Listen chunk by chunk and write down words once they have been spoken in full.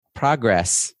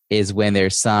progress is when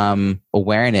there's some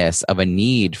awareness of a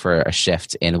need for a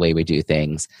shift in the way we do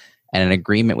things and an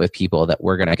agreement with people that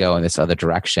we're going to go in this other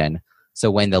direction.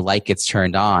 So when the light gets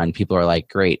turned on, people are like,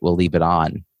 great, we'll leave it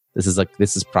on. This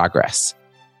is progress.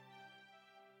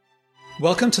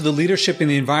 Welcome to the Leadership in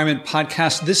the Environment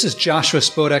podcast. This is Joshua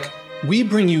Spodek. We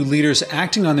bring you leaders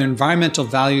acting on their environmental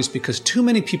values because too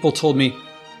many people told me,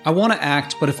 I want to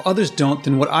act, but if others don't,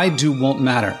 then what I do won't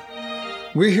matter.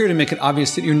 We're here to make it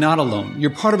obvious that you're not alone. You're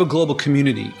part of a global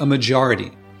community, a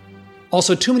majority.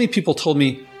 Also, too many people told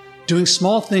me, doing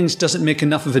small things doesn't make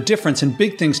enough of a difference and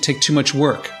big things take too much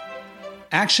work.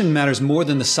 Action matters more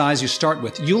than the size you start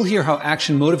with. You'll hear how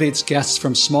action motivates guests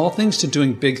from small things to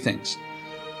doing big things.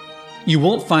 You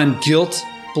won't find guilt,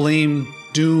 blame,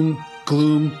 doom,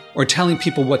 gloom, or telling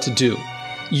people what to do.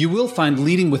 You will find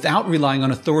leading without relying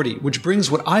on authority, which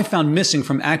brings what I found missing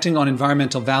from acting on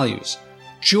environmental values.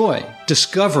 Joy,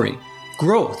 discovery,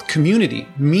 growth, community,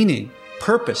 meaning,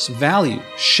 purpose, value,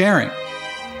 sharing.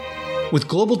 With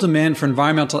global demand for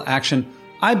environmental action,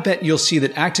 I bet you'll see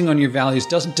that acting on your values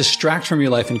doesn't distract from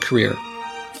your life and career.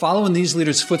 Follow in these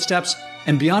leaders' footsteps,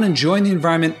 and beyond enjoying the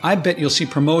environment, I bet you'll see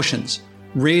promotions,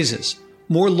 raises,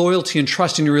 more loyalty and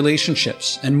trust in your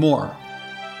relationships, and more.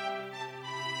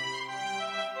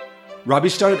 Robbie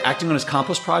started acting on his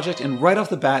compost project, and right off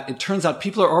the bat, it turns out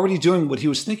people are already doing what he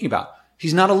was thinking about.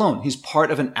 He's not alone. He's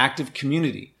part of an active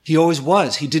community. He always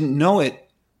was. He didn't know it,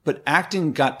 but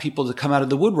acting got people to come out of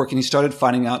the woodwork, and he started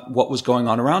finding out what was going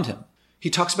on around him.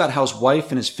 He talks about how his wife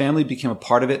and his family became a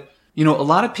part of it. You know, a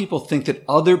lot of people think that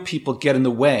other people get in the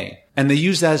way, and they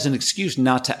use that as an excuse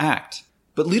not to act.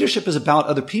 But leadership is about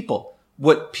other people.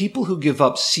 What people who give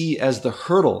up see as the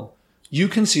hurdle, you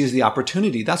can see as the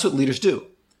opportunity. That's what leaders do.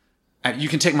 You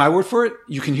can take my word for it.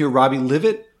 You can hear Robbie live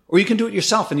it. Or you can do it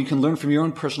yourself and you can learn from your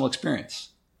own personal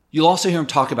experience. You'll also hear him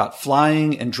talk about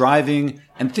flying and driving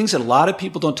and things that a lot of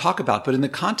people don't talk about. But in the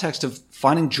context of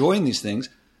finding joy in these things,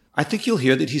 I think you'll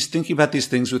hear that he's thinking about these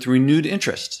things with renewed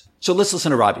interest. So let's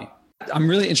listen to Robbie. I'm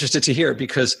really interested to hear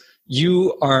because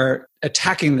you are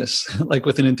attacking this like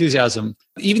with an enthusiasm.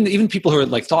 Even people who are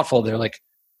like thoughtful, they're like,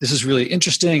 this is really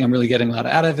interesting. I'm really getting a lot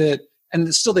out of it.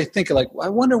 And still they think like, I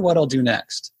wonder what I'll do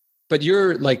next. But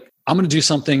you're like, I'm going to do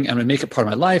something. I'm going to make it part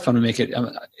of my life. I'm going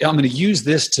to use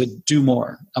this to do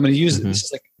more. I'm going to use this.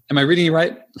 Is like, am I reading you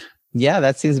right? Yeah,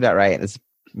 that seems about right. It's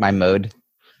my mode.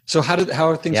 So how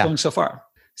are things going so far?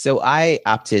 So I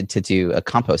opted to do a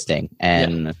composting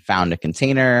and found a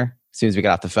container. As soon as we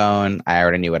got off the phone, I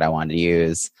already knew what I wanted to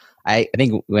use. I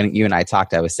think when you and I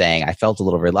talked, I was saying I felt a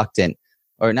little reluctant,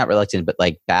 or not reluctant, but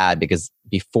like bad, because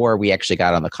before we actually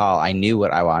got on the call, I knew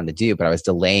what I wanted to do, but I was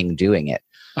delaying doing it.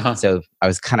 So I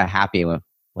was kind of happy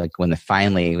when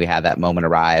finally we had that moment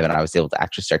arrive and I was able to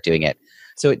actually start doing it.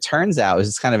 So it turns out, this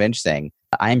is kind of interesting.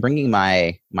 I'm bringing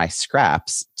my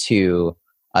scraps to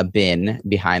a bin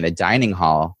behind the dining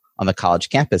hall on the college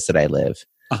campus that I live.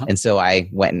 And so I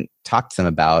went and talked to them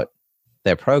about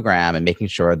their program and making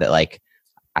sure that like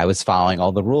I was following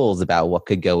all the rules about what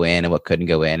could go in and what couldn't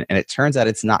go in. And it turns out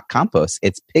it's not compost,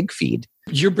 it's pig feed.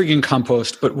 You're bringing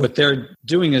compost, but what they're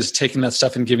doing is taking that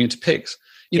stuff and giving it to pigs.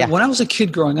 You know, when I was a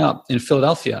kid growing up in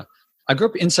Philadelphia, I grew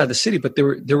up inside the city, but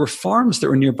there were farms that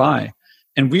were nearby.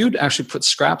 And we would actually put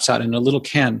scraps out in a little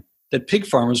can that pig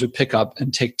farmers would pick up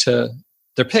and take to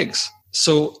their pigs.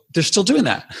 So they're still doing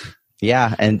that.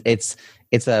 Yeah. And it's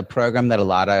a program that a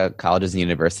lot of colleges and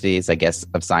universities, I guess,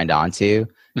 have signed on to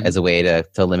as a way to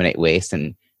eliminate waste.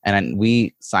 And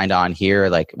we signed on here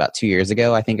like about 2 years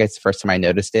ago. I think it's the first time I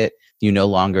noticed it. You no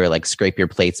longer like scrape your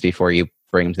plates before you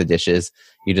bring them to the dishes.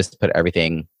 You just put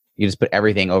everything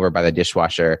over by the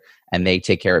dishwasher and they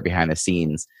take care of it behind the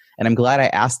scenes. And I'm glad I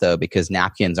asked though, because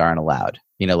napkins aren't allowed,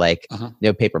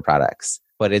 no paper products.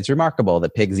 But it's remarkable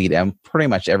that pigs eat pretty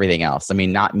much everything else. I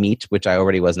mean, not meat, which I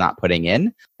already was not putting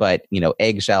in, but,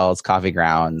 eggshells, coffee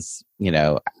grounds,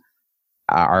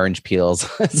 orange peels.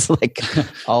 It's like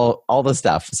all the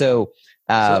stuff. So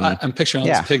I'm picturing all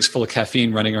these pigs full of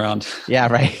caffeine running around. Yeah,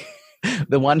 right.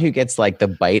 The one who gets like the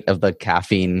bite of the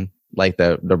caffeine, like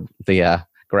the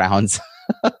grounds.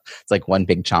 It's like one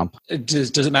big chomp.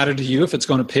 Does it matter to you if it's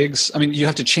going to pigs? I mean, you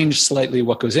have to change slightly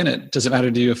what goes in it. Does it matter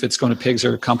to you if it's going to pigs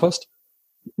or compost?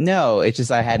 No, it's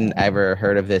just I hadn't ever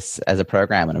heard of this as a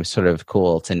program, and it was sort of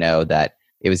cool to know that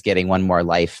it was getting one more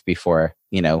life before,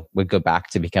 would go back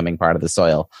to becoming part of the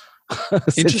soil.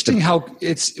 Interesting how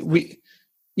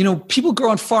people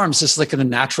grow on farms just like in a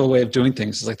natural way of doing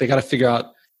things. It's like they got to figure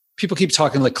out. People keep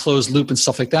talking like closed loop and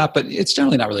stuff like that, but it's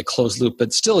generally not really closed loop.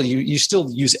 But still, you still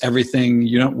use everything.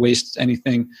 You don't waste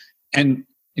anything. And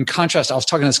in contrast, I was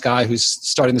talking to this guy who's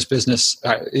starting this business.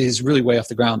 He's really way off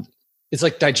the ground. it's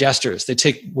like digesters. They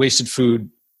take wasted food.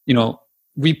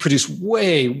 We produce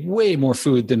way, way more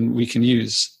food than we can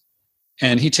use.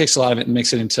 And he takes a lot of it and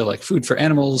makes it into like food for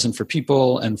animals and for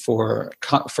people and for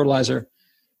fertilizer.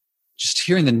 Just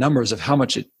hearing the numbers of how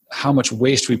much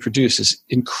waste we produce is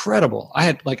incredible.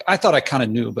 I thought I kind of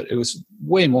knew, but it was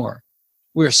way more.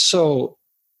 The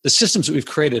systems that we've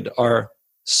created are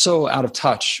so out of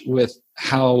touch with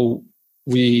how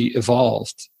we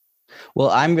evolved. Well,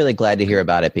 I'm really glad to hear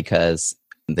about it because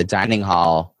the dining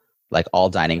hall, like all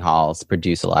dining halls,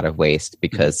 produce a lot of waste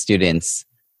because students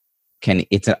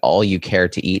it's an all you care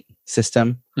to eat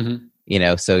system,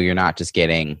 so you're not just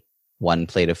getting one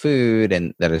plate of food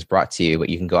and that is brought to you, but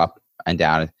you can go up and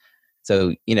down.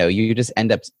 So, you just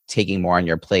end up taking more on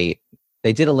your plate.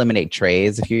 They did eliminate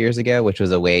trays a few years ago, which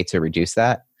was a way to reduce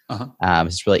that.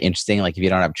 It's really interesting. Like if you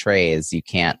don't have trays, you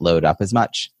can't load up as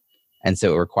much. And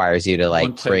so it requires you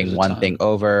to bring one thing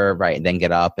over, right, and then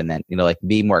get up and then,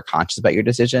 be more conscious about your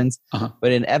decisions.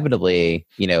 But inevitably,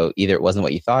 either it wasn't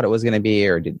what you thought it was going to be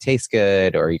or it didn't taste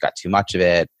good or you got too much of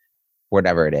it,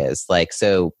 whatever it is.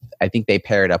 So I think they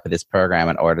paired up with this program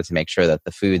in order to make sure that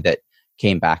the food that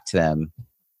came back to them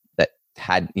that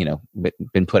had,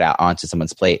 been put out onto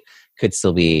someone's plate could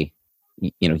still be,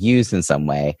 used in some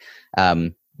way.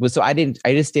 So I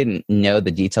just didn't know the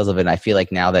details of it. And I feel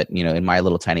like now that, in my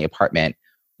little tiny apartment,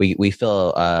 we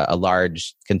fill a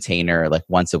large container like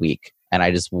once a week and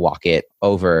I just walk it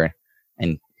over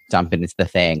and dump it into the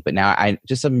thing. But now I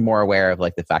just am more aware of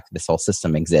like the fact that this whole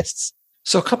system exists.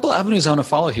 So a couple of avenues I want to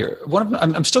follow here. One of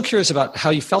them, I'm still curious about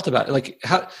how you felt about it. Like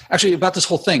about this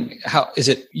whole thing. How is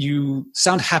it you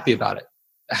sound happy about it?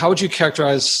 How would you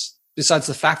characterize, besides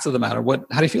the facts of the matter,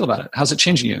 how do you feel about it? How's it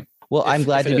changing you? Well, I'm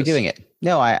glad to be doing it.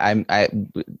 No, I'm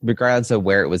regardless of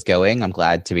where it was going, I'm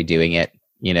glad to be doing it.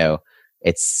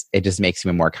 It just makes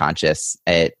me more conscious.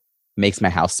 It makes my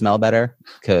house smell better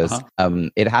because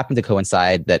it happened to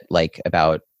coincide that like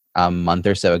about a month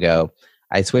or so ago,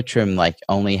 I switched from like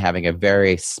only having a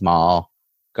very small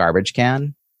garbage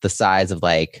can, the size of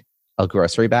like a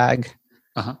grocery bag,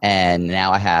 and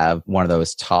now I have one of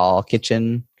those tall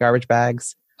kitchen garbage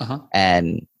bags,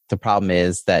 and the problem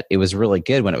is that it was really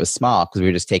good when it was small because we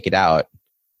would just take it out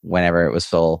whenever it was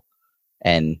full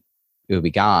and it would be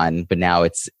gone. But now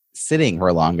it's sitting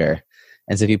for longer.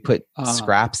 And so if you put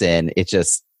scraps in, it's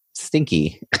just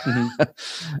stinky. But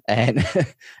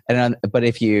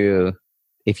if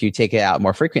you take it out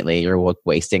more frequently, you're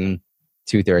wasting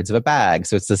 2/3 of a bag.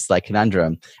 So it's this like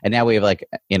conundrum. And now we have like,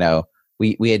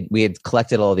 we had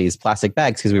collected all these plastic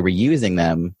bags because we were using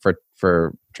them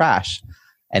for trash.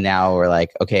 And now we're like,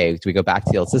 okay, do we go back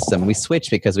to the old system? We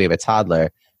switched because we have a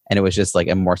toddler and it was just like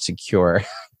a more secure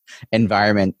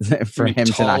environment for him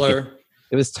to not get,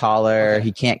 it was taller. Okay.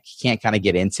 He can't kind of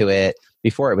get into it.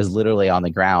 Before it was literally on the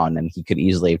ground and he could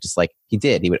easily just like he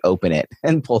would open it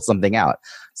and pull something out.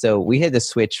 So we had to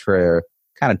switch for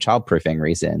kind of childproofing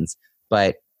reasons,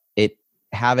 but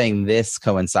having this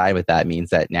coincide with that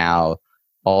means that now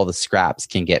all the scraps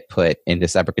can get put into a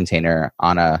separate container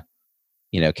on a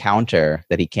counter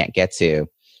that he can't get to.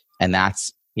 And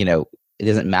that's, it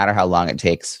doesn't matter how long it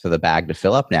takes for the bag to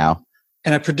fill up now.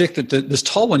 And I predict that this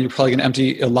tall one, you're probably going to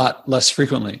empty a lot less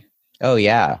frequently. Oh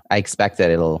yeah. I expect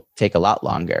that it'll take a lot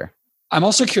longer. I'm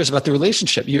also curious about the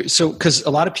relationship. Because a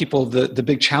lot of people, the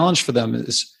big challenge for them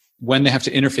is when they have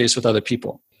to interface with other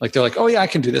people. Like they're like, oh yeah, I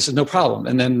can do this. It's no problem.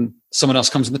 And then someone else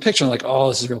comes in the picture and like, oh,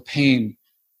 this is real pain.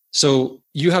 So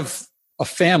you have a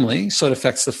family, so it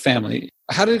affects the family.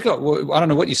 How did it go? Well, I don't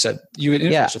know what you said. You had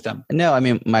interface with them. No, I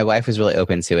mean, my wife was really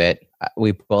open to it.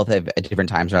 We both have at different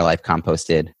times in our life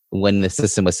composted when the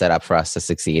system was set up for us to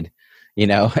succeed,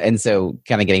 and so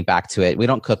kind of getting back to it, we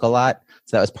don't cook a lot.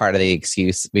 So that was part of the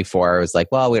excuse before. It was like,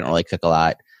 well, we don't really cook a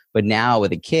lot. But now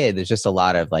with a kid, there's just a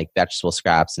lot of like vegetable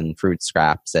scraps and fruit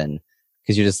scraps. And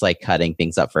because you're just like cutting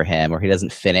things up for him or he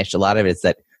doesn't finish. A lot of it is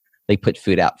that they put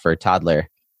food out for a toddler.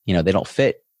 They don't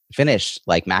finish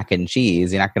like mac and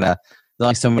cheese. You're not going to, there's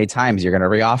only so many times you're going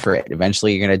to reoffer it.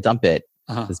 Eventually you're going to dump it.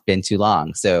 It's been too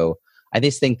long. So I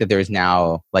just think that there's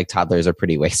now like toddlers are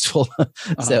pretty wasteful.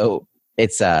 So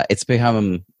it's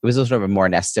become, it was sort of more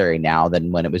necessary now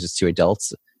than when it was just two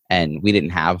adults and we didn't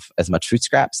have as much food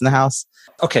scraps in the house.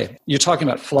 Okay. You're talking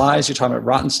about flies. You're talking about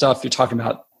rotten stuff. You're talking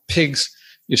about pigs.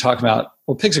 You're talking about,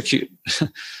 well, pigs are cute,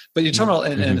 but you're talking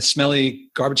about and smelly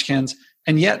garbage cans.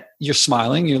 And yet you're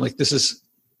smiling. You're like,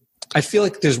 I feel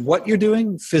like there's what you're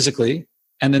doing physically.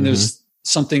 And then there's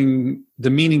something,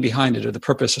 the meaning behind it or the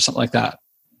purpose or something like that.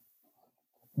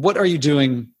 What are you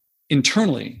doing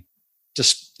internally?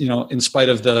 Just, in spite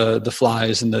of the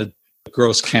flies and the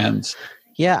gross cans.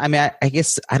 Yeah, I mean, I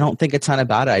guess I don't think a ton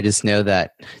about it. I just know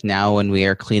that now when we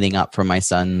are cleaning up for my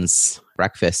son's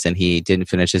breakfast and he didn't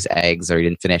finish his eggs or he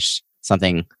didn't finish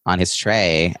something on his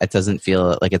tray, it doesn't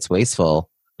feel like it's wasteful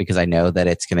because I know that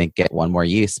it's going to get one more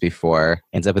use before it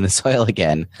ends up in the soil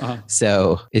again. Uh-huh.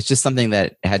 So it's just something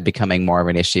that had becoming more of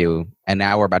an issue. And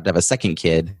now we're about to have a second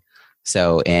kid.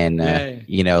 So in,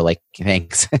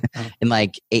 thanks. In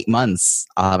like 8 months,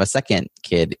 I'll have a second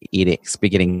kid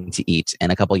beginning to eat.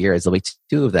 In a couple of years, there'll be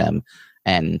 2 of them.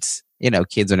 And,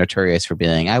 kids are notorious for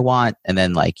being, I want, and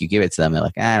then like you give it to them. They're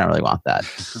like, I don't really want that.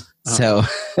 So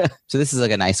this is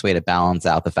like a nice way to balance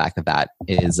out the fact that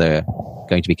is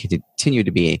going to be continue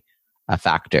to be a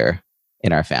factor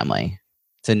in our family.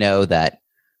 To know that,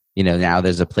 now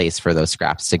there's a place for those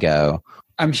scraps to go.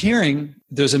 I'm hearing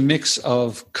there's a mix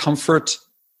of comfort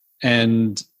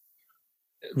and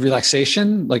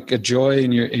relaxation, like a joy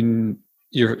in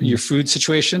your food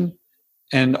situation,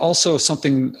 and also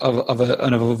something of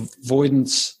an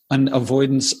avoidance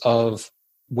of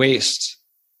waste.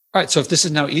 All right. So if this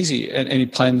is now easy, and any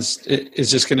plans,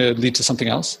 is this going to lead to something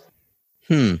else?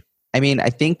 I mean, I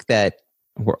think that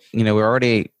we're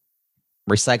already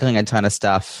recycling a ton of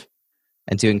stuff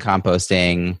and doing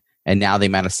composting, and now the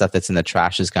amount of stuff that's in the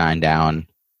trash has gone down.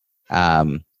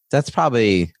 That's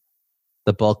probably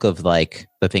the bulk of like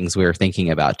the things we were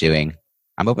thinking about doing.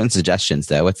 I'm open to suggestions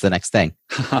though. What's the next thing?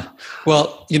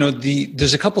 Well,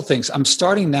 there's a couple things. I'm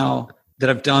starting now that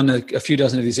I've done a few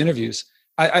dozen of these interviews.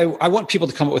 I want people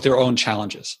to come up with their own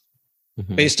challenges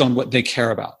based on what they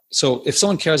care about. So if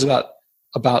someone cares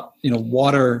about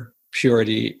water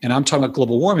purity, and I'm talking about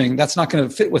global warming, that's not going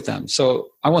to fit with them. So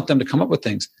I want them to come up with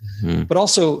things. But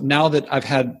also now that I've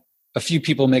had a few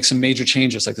people make some major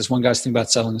changes, like this one guy's thinking about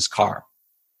selling his car.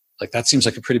 Like that seems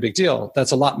like a pretty big deal.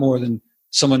 That's a lot more than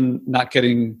someone not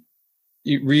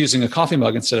reusing a coffee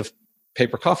mug instead of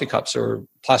paper coffee cups or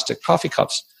plastic coffee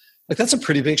cups. Like that's a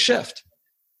pretty big shift.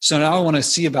 So now I want to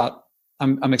see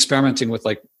I'm experimenting with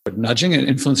like nudging and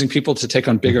influencing people to take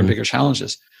on bigger and bigger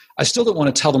challenges. I still don't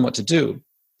want to tell them what to do,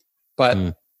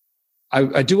 but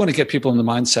I do want to get people in the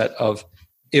mindset of,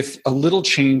 if a little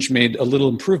change made a little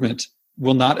improvement,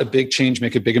 will not a big change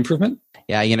make a big improvement?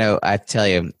 Yeah. I tell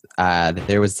you,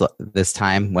 there was this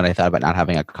time when I thought about not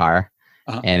having a car,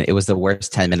 and it was the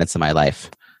worst 10 minutes of my life.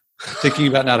 Thinking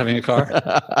about not having a car?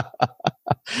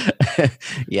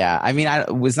 Yeah. I mean,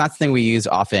 it was not something we use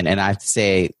often. And I have to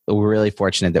say, we're really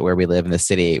fortunate that where we live in the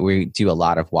city, we do a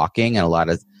lot of walking and a lot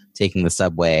of taking the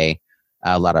subway,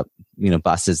 a lot of,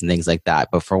 buses and things like that.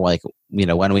 But for like,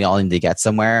 when we all need to get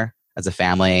somewhere as a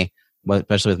family,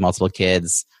 especially with multiple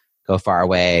kids, go far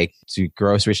away to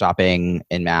grocery shopping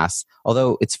en masse.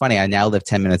 Although it's funny, I now live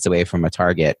 10 minutes away from a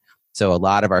Target. So a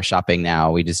lot of our shopping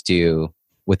now we just do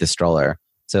with the stroller.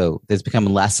 So there's become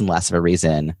less and less of a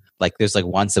reason. Like there's like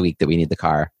once a week that we need the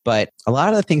car. But a lot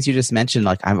of the things you just mentioned,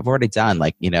 like I've already done.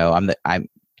 Like, we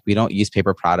don't use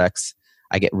paper products.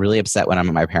 I get really upset when I'm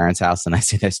at my parents' house and I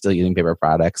see they're still using paper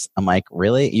products. I'm like,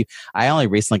 really? I only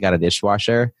recently got a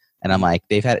dishwasher, and I'm like,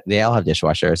 they all have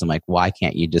dishwashers. I'm like, why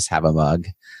can't you just have a mug?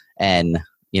 And,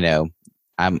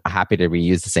 I'm happy to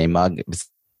reuse the same mug. It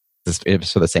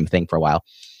was for the same thing for a while.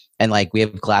 And like we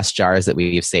have glass jars that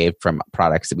we've saved from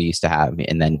products that we used to have,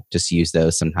 and then just use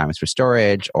those sometimes for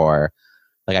storage, or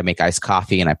like I make iced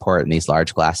coffee and I pour it in these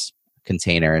large glass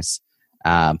containers,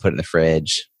 put it in the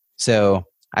fridge. So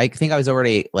I think I was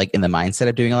already like in the mindset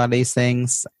of doing a lot of these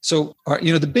things. So,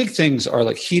 the big things are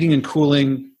like heating and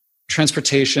cooling,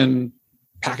 transportation,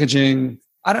 packaging.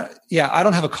 I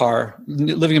don't have a car.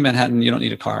 Living in Manhattan, you don't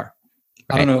need a car.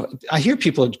 Right. I don't know. I hear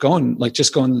people going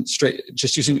straight,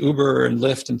 just using Uber and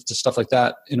Lyft and stuff like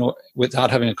that,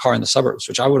 without having a car in the suburbs,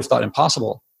 which I would have thought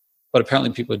impossible, but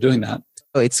apparently people are doing that.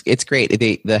 Oh, it's great.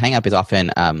 The hang up is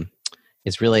often,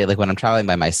 it's really like when I'm traveling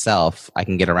by myself, I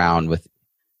can get around with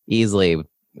easily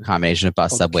a combination of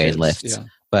bus, subway, and Lyft. Yeah.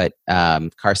 But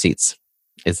car seats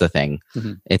is the thing.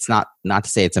 Mm-hmm. It's not to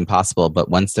say it's impossible, but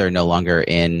once they're no longer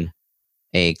in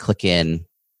a click-in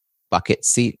bucket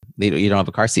seat, you don't have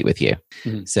a car seat with you.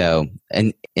 Mm-hmm. So,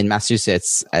 and in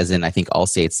Massachusetts, as in I think all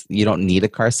states, you don't need a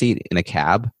car seat in a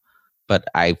cab, but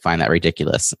I find that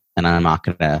ridiculous, and I'm not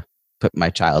going to put my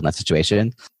child in that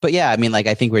situation. But yeah, I mean, like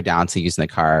I think we're down to using the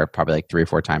car probably like 3 or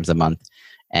 4 times a month,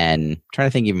 and I'm trying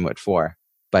to think even what for.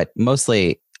 But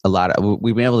mostly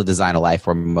we've been able to design a life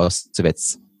where most of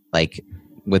it's like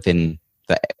within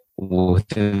the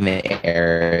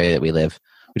area that we live,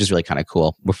 which is really kind of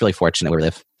cool. We're really fortunate where we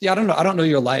live. Yeah, I don't know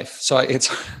your life, so it's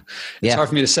hard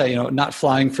for me to say. Not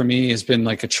flying for me has been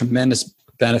like a tremendous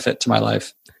benefit to my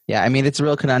life. Yeah, I mean, it's a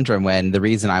real conundrum when the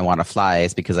reason I want to fly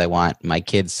is because I want my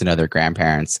kids to know their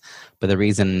grandparents, but the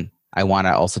reason I want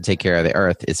to also take care of the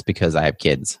earth, it's because I have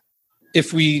kids.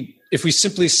 If we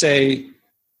simply say,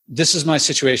 this is my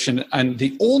situation and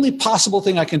the only possible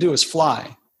thing I can do is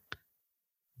fly,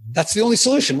 that's the only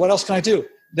solution. What else can I do?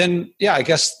 Then, yeah, I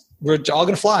guess we're all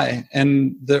going to fly,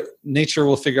 and the nature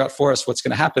will figure out for us what's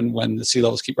going to happen when the sea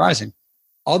levels keep rising.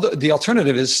 The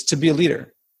alternative is to be a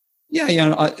leader. Yeah,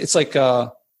 it's like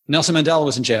Nelson Mandela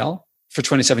was in jail for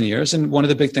 27 years, and one of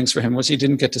the big things for him was he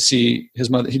didn't get to see his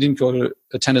mother. He didn't go to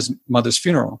attend his mother's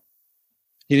funeral.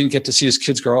 He didn't get to see his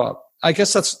kids grow up. I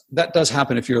guess that does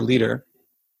happen if you're a leader.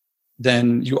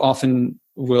 Then you often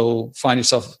will find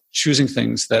yourself choosing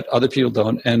things that other people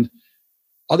don't, and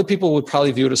other people would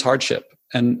probably view it as hardship.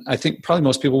 And I think probably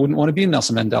most people wouldn't want to be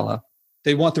Nelson Mandela.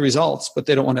 They want the results, but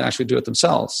they don't want to actually do it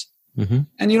themselves. Mm-hmm.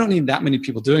 And you don't need that many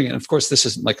people doing it. Of course, this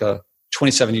isn't like a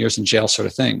 27 years in jail sort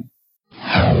of thing.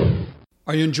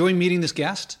 Are you enjoying meeting this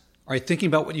guest? Are you thinking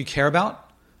about what you care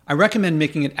about? I recommend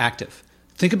making it active.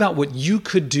 Think about what you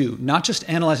could do, not just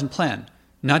analyze and plan,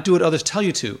 not do what others tell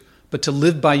you to, but to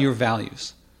live by your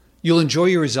values. You'll enjoy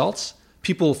your results,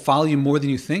 people will follow you more than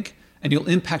you think, and you'll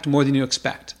impact more than you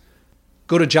expect.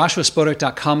 Go to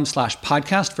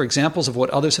joshuaspodek.com/podcast for examples of what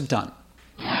others have done.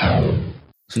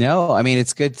 No, I mean,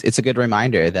 it's good. It's a good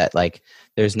reminder that like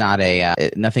there's not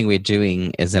nothing we're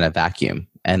doing is in a vacuum,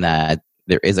 and that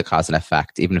there is a cause and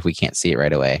effect, even if we can't see it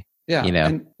right away. Yeah.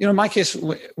 And in my case,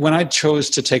 when I chose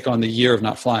to take on the year of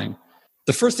not flying,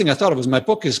 the first thing I thought of was my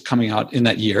book is coming out in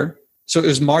that year. So it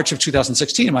was March of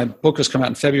 2016. My book was coming out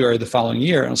in February the following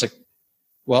year. And I was like,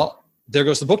 well, there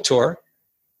goes the book tour.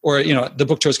 Or, the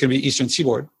book tour is going to be Eastern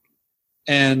Seaboard.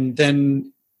 And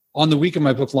then on the week of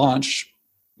my book launch,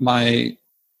 my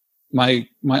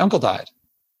uncle died.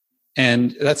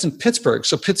 And that's in Pittsburgh.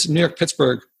 So New York,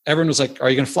 Pittsburgh, everyone was like, are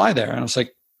you going to fly there? And I was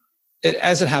like,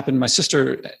 as it happened, my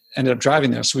sister ended up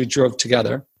driving there. So we drove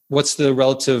together. What's the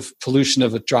relative pollution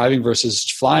of driving versus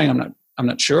flying? I'm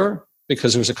not sure,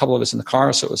 because there was a couple of us in the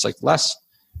car. So it was like less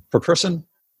per person.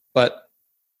 But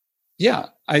yeah,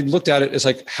 I looked at it as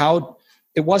like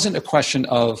it wasn't a question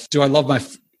of, do I love my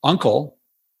uncle?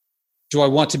 Do I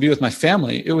want to be with my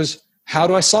family? It was, how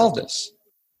do I solve this?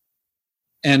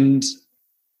 And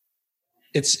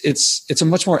it's a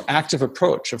much more active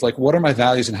approach of like, what are my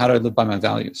values and how do I live by my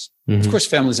values? Mm-hmm. Of course,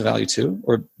 family is a value too,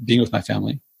 or being with my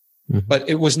family. Mm-hmm. But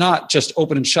it was not just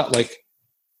open and shut. Like,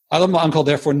 I love my uncle,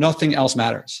 therefore nothing else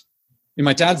matters.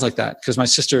 My dad's like that because my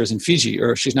sister is in Fiji,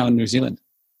 or she's now in New Zealand.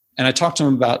 And I talked to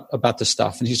him about this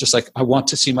stuff, and he's just like, I want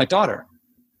to see my daughter.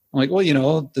 I'm like,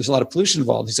 well, there's a lot of pollution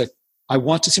involved. He's like, I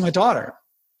want to see my daughter.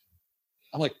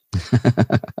 I'm like,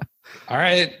 all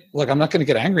right, look, I'm not going to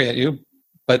get angry at you,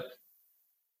 but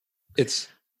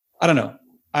I don't know.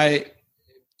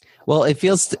 Well, it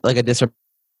feels like a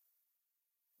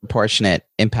disproportionate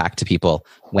impact to people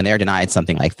when they're denied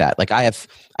something like that. Like I have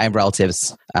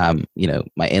relatives, my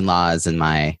in-laws and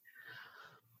my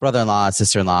brother-in-law,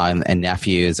 sister-in-law, and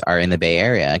nephews are in the Bay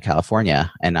Area,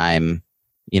 California, and I'm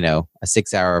a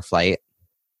 6-hour flight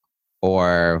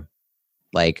or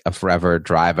like a forever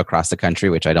drive across the country,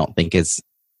 which I don't think is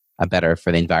better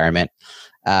for the environment.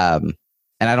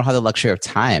 And I don't have the luxury of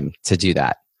time to do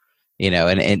that,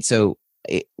 and so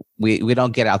we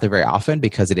don't get out there very often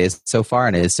because it is so far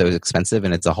and it is so expensive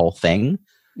and it's a whole thing.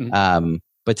 Mm-hmm.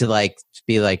 But to like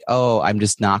be like, oh, I'm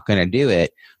just not going to do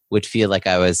it would feel like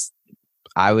I was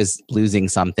losing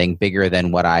something bigger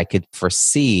than what I could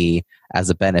foresee as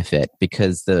a benefit,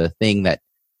 because the thing that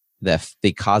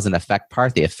the cause and effect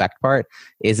part, the effect part,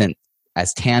 isn't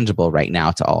as tangible right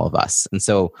now to all of us. And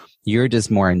so you're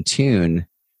just more in tune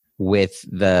with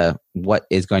what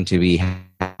is going to be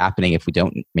happening if we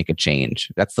don't make a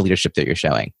change. That's the leadership that you're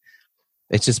showing.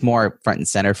 It's just more front and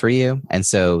center for you. And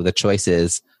so the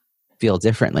choices feel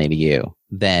differently to you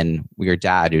than your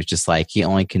dad, who's just like, he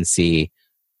only can see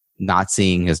not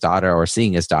seeing his daughter or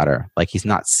seeing his daughter. Like he's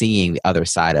not seeing the other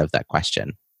side of that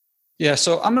question. Yeah.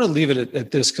 So I'm going to leave it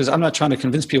at this, because I'm not trying to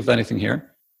convince people of anything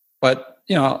here, but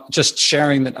just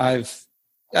sharing that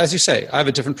as you say, I have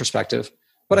a different perspective,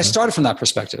 but I started from that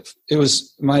perspective.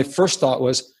 My first thought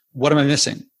was, what am I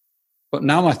missing? But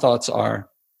now my thoughts are,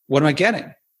 what am I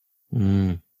getting?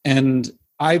 Mm. And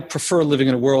I prefer living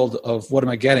in a world of what am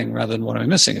I getting rather than what am I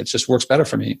missing. It just works better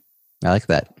for me. I like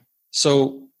that.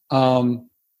 So, I'll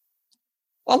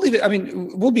leave it. I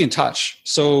mean, we'll be in touch.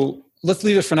 So let's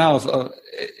leave it for now.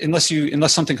 Unless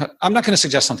something, I'm not going to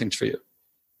suggest something for you,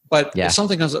 but if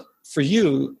something comes up for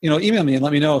you, email me and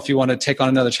let me know if you want to take on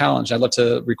another challenge. I'd love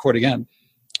to record again.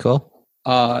 Cool.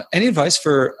 Any advice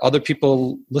for other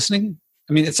people listening?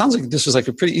 I mean, it sounds like this was like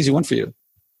a pretty easy one for you.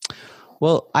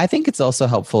 Well, I think it's also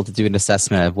helpful to do an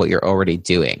assessment of what you're already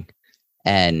doing.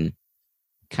 And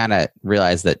kind of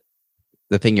realize that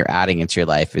the thing you're adding into your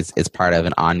life is part of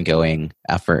an ongoing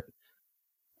effort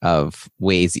of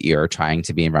ways that you're trying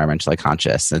to be environmentally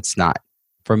conscious. It's not,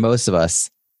 for most of us,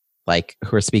 like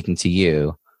who are speaking to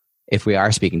you, if we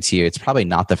are speaking to you, it's probably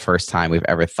not the first time we've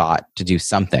ever thought to do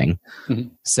something. Mm-hmm.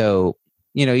 So,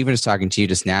 even just talking to you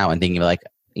just now and thinking like,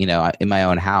 in my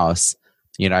own house,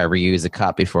 I reuse a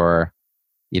cup before,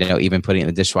 even putting it in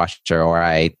the dishwasher, or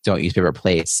I don't use paper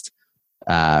plates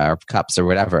or cups or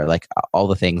whatever, like all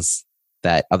the things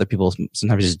that other people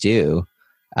sometimes just do.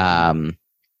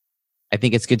 I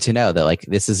think it's good to know that like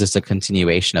this is just a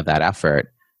continuation of that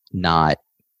effort, not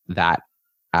that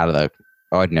out of the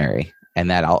ordinary, and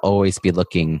that I'll always be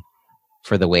looking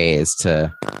for the ways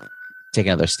to take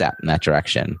another step in that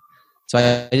direction. So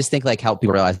I just think like help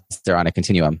people realize they're on a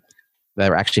continuum, that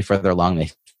they're actually further along than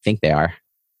they think they are,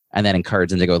 and then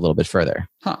encourage them to go a little bit further.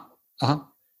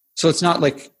 So it's not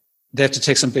like they have to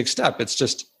take some big step.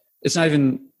 It's not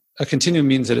even a continuum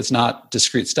means that it's not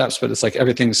discrete steps, but it's like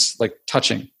everything's like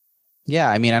touching. Yeah.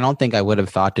 I mean, I don't think I would have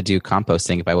thought to do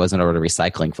composting if I wasn't over to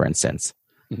recycling, for instance,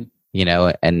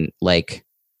 and like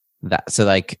that. So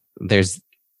like there's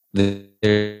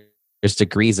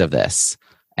degrees of this,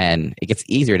 and it gets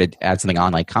easier to add something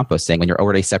on like composting when you're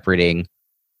already separating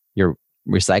your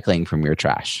recycling from your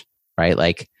trash, right?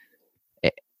 Like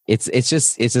it's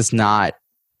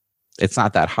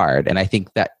not that hard. And I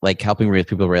think that like helping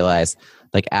people realize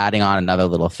like adding on another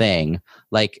little thing,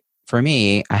 like for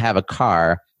me, I have a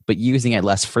car, but using it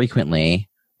less frequently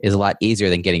is a lot easier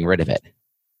than getting rid of it.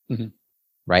 Mm-hmm.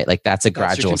 Right? Like that's a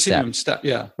gradual step.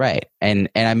 Yeah. Right. And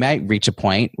I might reach a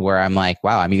point where I'm like,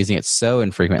 wow, I'm using it so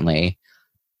infrequently.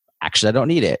 Actually, I don't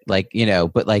need it. Like,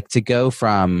 but like to go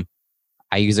from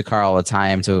I use a car all the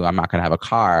time to I'm not going to have a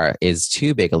car is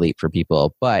too big a leap for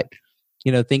people. But,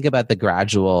 think about the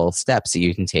gradual steps that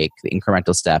you can take, the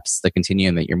incremental steps, the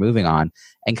continuum that you're moving on,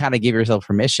 and kind of give yourself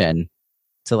permission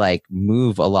to like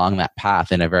move along that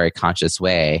path in a very conscious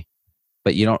way.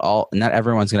 But not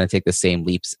everyone's going to take the same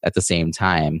leaps at the same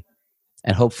time.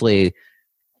 And hopefully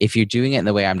if you're doing it in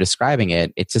the way I'm describing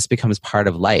it, it just becomes part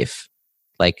of life.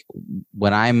 Like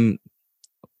when I'm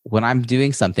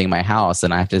doing something in my house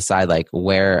and I have to decide like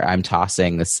where I'm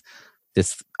tossing this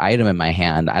item in my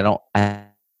hand, I don't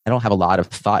have a lot of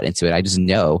thought into it. I just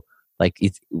know like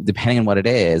it's depending on what it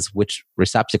is, which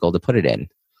receptacle to put it in.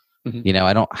 Mm-hmm.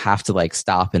 I don't have to like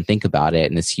stop and think about it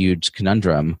in this huge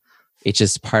conundrum. It's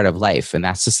just part of life. And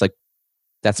that's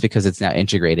because it's now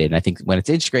integrated. And I think when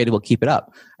it's integrated, we'll keep it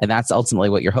up. And that's ultimately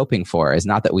what you're hoping for, is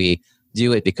not that we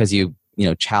do it because you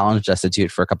challenged us to do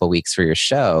it for a couple of weeks for your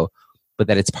show, but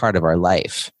that it's part of our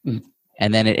life. Mm.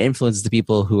 And then it influences the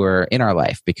people who are in our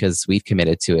life because we've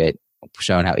committed to it,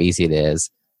 shown how easy it is,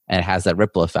 and it has that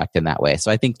ripple effect in that way. So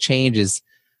I think change is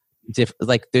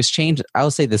like there's change.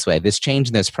 I'll say this way, there's change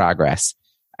and there's progress.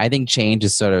 I think change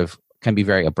is can be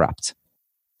very abrupt.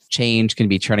 Change can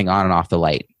be turning on and off the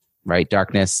light, right?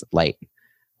 Darkness, light.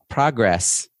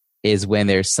 Progress is when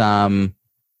there's some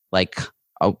like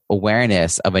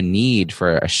awareness of a need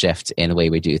for a shift in the way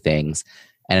we do things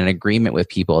and an agreement with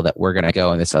people that we're going to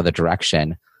go in this other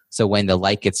direction. So when the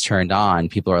light gets turned on,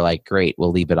 people are like, great,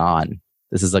 we'll leave it on.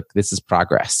 This is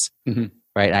progress. Mm-hmm.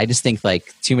 Right. And I just think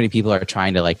like too many people are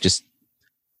trying to like just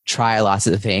try lots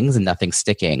of things and nothing's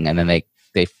sticking. And then they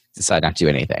decide not to do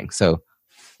anything. So,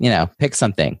 pick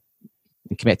something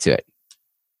and commit to it.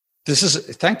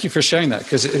 Thank you for sharing that.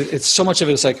 Cause it's so much of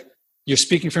it is like, you're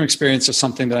speaking from experience of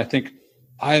something that I think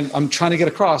I'm trying to get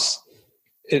across.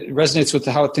 It resonates with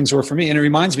how things were for me. And it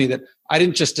reminds me that I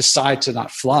didn't just decide to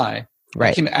not fly. Right.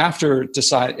 I came after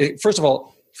first of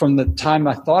all, from the time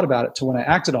I thought about it to when I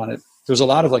acted on it, there was a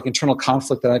lot of like internal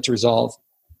conflict that I had to resolve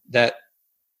that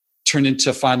turned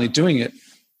into finally doing it.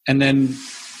 And then,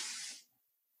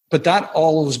 but that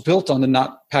all was built on the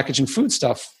not packaging food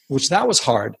stuff, which that was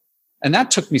hard. And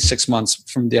that took me 6 months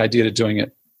from the idea to doing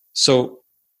it. So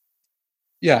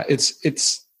yeah,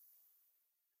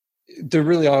 there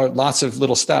really are lots of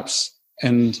little steps,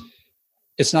 and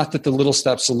it's not that the little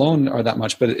steps alone are that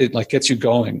much, but it like gets you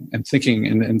going and thinking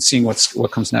and seeing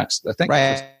what comes next. I think.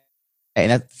 Right.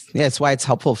 And that's why it's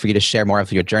helpful for you to share more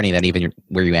of your journey than even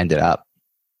where you ended up.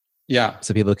 Yeah.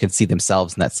 So people can see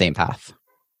themselves in that same path.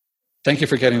 Thank you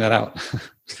for getting that out.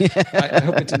 I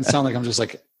hope it didn't sound like I'm just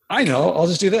like, I know, I'll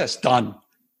just do this. Done.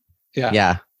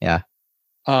 Yeah. Yeah.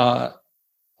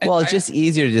 Well, it's just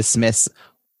easier to dismiss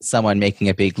someone making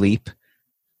a big leap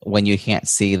when you can't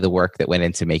see the work that went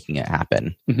into making it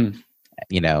happen. Mm-hmm.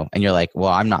 And you're like,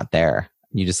 well, I'm not there.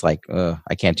 You just like,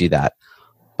 I can't do that.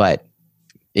 But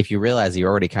if you realize you're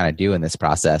already kind of doing this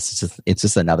process, it's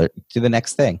just another, do the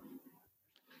next thing.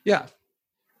 Yeah.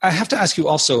 I have to ask you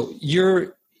also,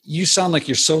 you sound like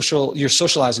your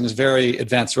socializing is very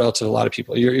advanced relative to a lot of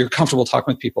people. You're comfortable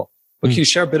talking with people. But can you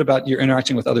share a bit about your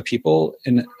interacting with other people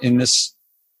in this?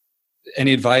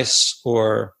 Any advice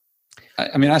or,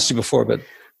 I mean, I asked you before, but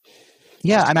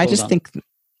yeah, and I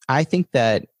think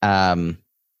that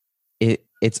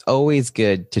it's always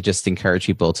good to just encourage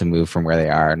people to move from where they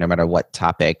are, no matter what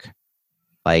topic.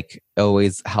 Like,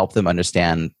 always help them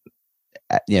understand,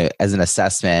 as an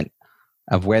assessment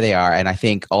of where they are, and I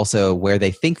think also where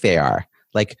they think they are,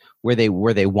 like where they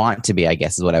want to be, I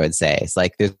guess is what I would say. It's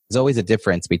like there's always a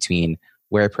difference between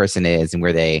where a person is and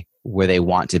where they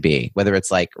want to be, whether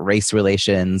it's like race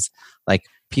relations. Like,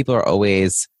 people are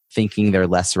always thinking they're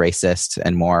less racist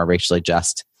and more racially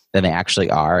just than they actually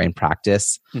are in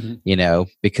practice,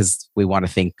 because we want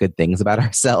to think good things about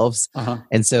ourselves.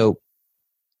 And so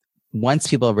once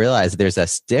people realize there's a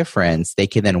difference, they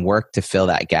can then work to fill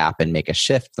that gap and make a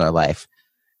shift in their life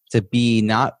to be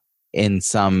not in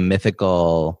some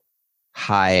mythical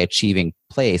high achieving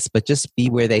place, but just be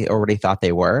where they already thought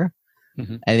they were.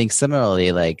 I think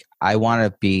similarly, like, I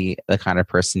want to be the kind of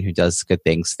person who does good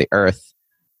things to the earth.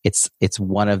 It's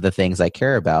one of the things I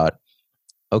care about.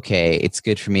 Okay, it's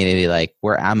good for me to be like,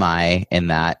 where am I in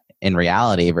that in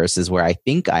reality versus where I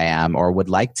think I am or would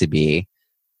like to be?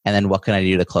 And then what can I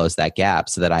do to close that gap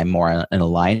so that I'm more in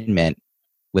alignment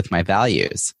with my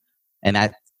values? And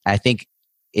that, I think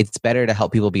it's better to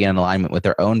help people be in alignment with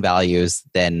their own values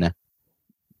than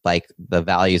like the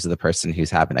values of the person who's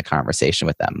having a conversation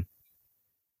with them.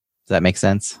 Does that make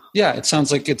sense? Yeah, it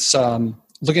sounds like it's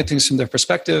looking at things from their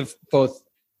perspective, both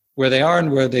where they are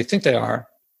and where they think they are,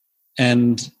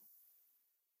 and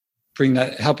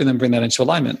helping them bring that into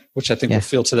alignment, which I think will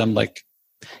feel to them like.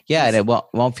 Yeah, and it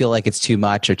won't feel like it's too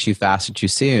much or too fast or too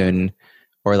soon,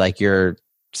 or like you're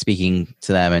speaking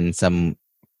to them in some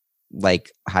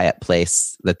like high up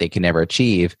place that they can never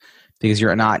achieve, because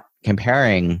you're not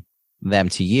comparing them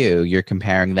to you, you're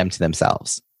comparing them to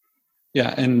themselves.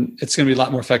 Yeah, and it's going to be a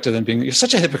lot more effective than being, you're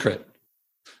such a hypocrite.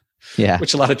 Yeah.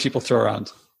 Which a lot of people throw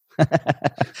around.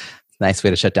 Nice way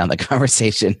to shut down the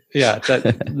conversation. Yeah,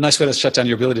 nice way to shut down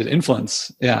your ability to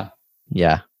influence. Yeah.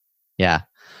 Yeah. Yeah.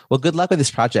 Well, good luck with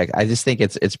this project. I just think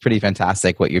it's pretty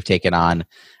fantastic what you've taken on,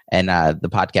 and the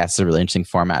podcast is a really interesting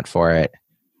format for it,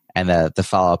 and the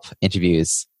follow-up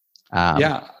interviews.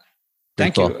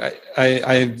 Thank you.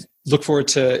 I look forward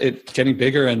to it getting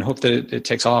bigger and hope that it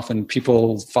takes off and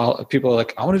people are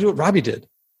like, I want to do what Robbie did.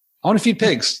 I want to feed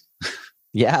pigs.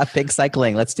 Yeah, pig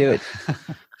cycling. Let's do it.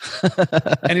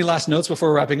 Any last notes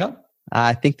before wrapping up?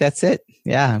 I think that's it.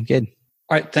 Yeah, I'm good.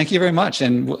 All right. Thank you very much.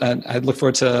 And I look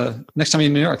forward to next time you're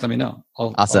in New York, let me know.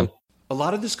 Awesome. A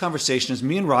lot of this conversation is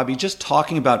me and Robbie just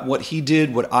talking about what he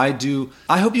did, what I do.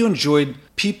 I hope you enjoyed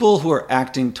people who are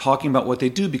acting, talking about what they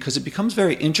do, because it becomes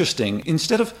very interesting.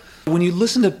 Instead of when you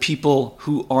listen to people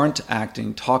who aren't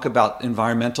acting talk about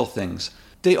environmental things,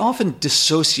 they often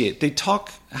dissociate. They talk,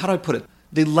 how do I put it?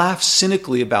 They laugh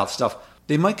cynically about stuff.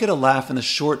 They might get a laugh in the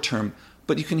short term,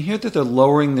 but you can hear that they're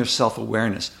lowering their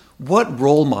self-awareness. What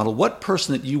role model, what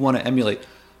person that you want to emulate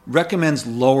recommends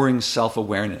lowering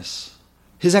self-awareness?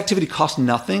 His activity costs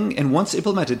nothing, and once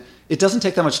implemented, it doesn't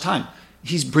take that much time.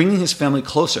 He's bringing his family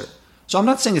closer. So I'm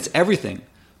not saying it's everything,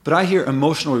 but I hear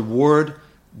emotional reward,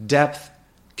 depth,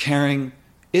 caring.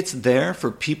 It's there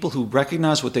for people who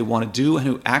recognize what they want to do and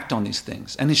who act on these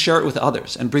things, and who share it with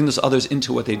others and bring those others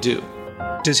into what they do.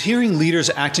 Does hearing leaders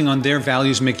acting on their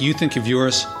values make you think of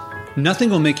yours?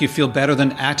 Nothing will make you feel better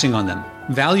than acting on them.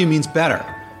 Value means better.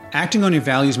 Acting on your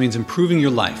values means improving your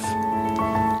life.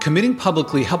 Committing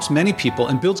publicly helps many people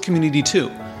and builds community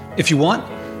too. If you want,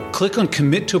 click on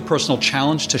Commit to a Personal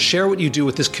Challenge to share what you do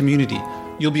with this community.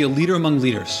 You'll be a leader among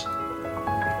leaders.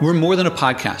 We're more than a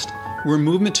podcast. We're a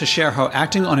movement to share how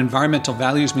acting on environmental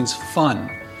values means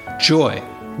fun, joy,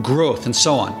 growth, and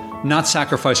so on, not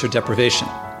sacrifice or deprivation.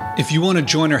 If you want to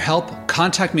join or help,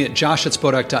 contact me at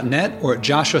josh@spodak.net or at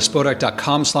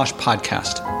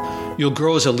joshuaspodak.com/podcast. You'll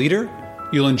grow as a leader,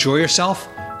 you'll enjoy yourself,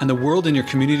 and the world and your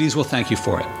communities will thank you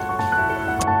for it.